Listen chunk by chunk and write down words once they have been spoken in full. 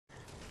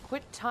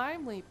Quit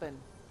time leaping.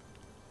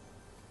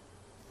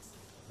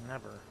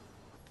 Never.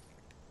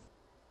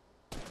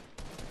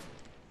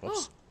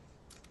 Whoops.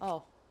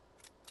 Oh.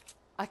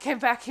 I came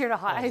back here to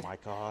hide. Oh my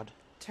god.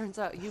 Turns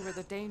out you were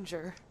the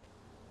danger.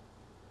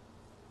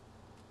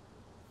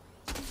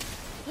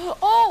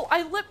 Oh!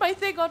 I lit my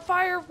thing on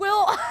fire,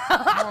 Will!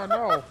 Oh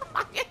no.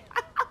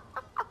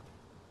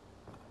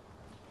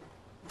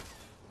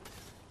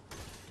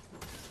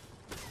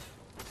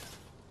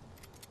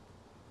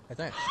 Hey,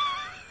 thanks.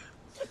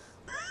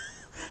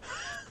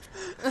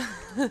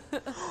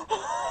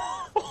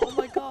 Oh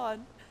my god.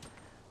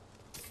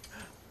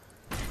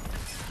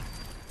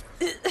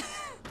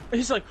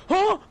 He's like,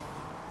 huh?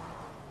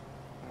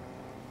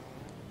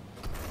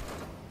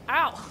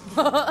 Ow!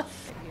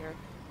 Here.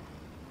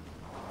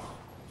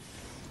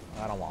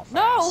 I don't want fast.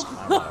 No!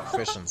 I want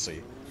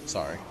efficiency.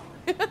 Sorry.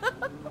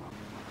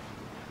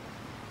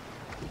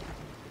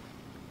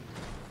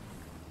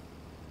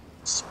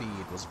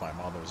 Speed was my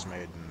mother's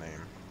maiden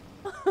name.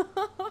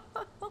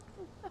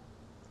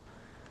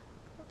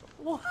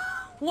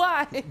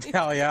 Why?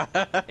 Hell yeah.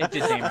 It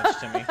did damage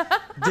to me.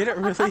 Did it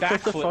really?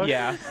 Backflip,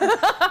 yeah.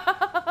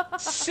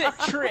 Sick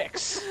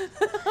tricks.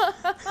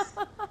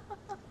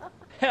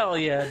 Hell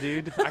yeah,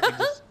 dude. I could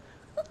just...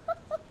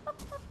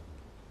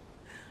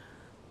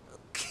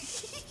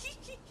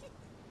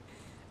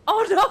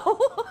 Oh no!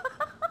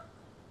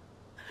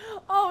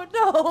 Oh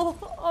no!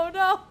 Oh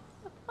no!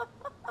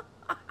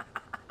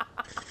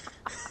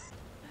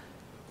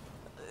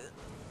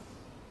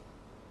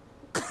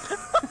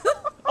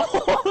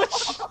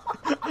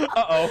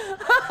 Uh-oh.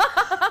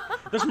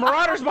 There's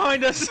marauders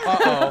behind us.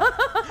 Uh-oh.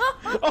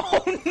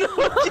 Oh no!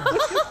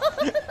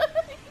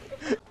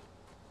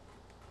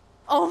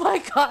 Oh my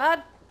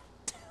god!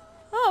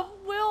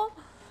 Will!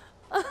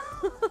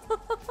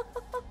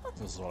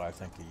 This is what I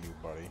think of you,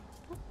 buddy.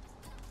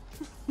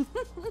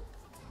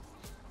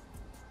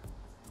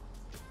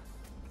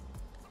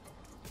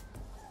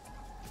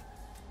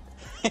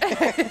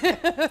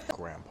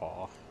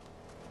 Grandpa.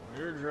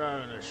 You're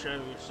driving a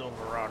Chevy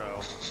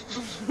Silverado.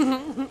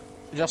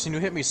 Justin, you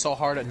hit me so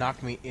hard it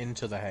knocked me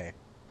into the hay.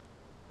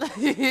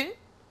 I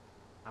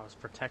was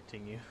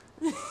protecting you.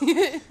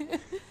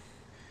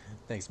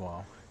 Thanks,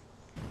 Mom.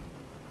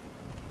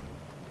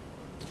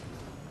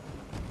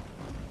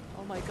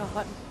 Oh my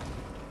god.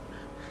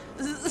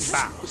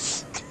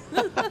 Bounce.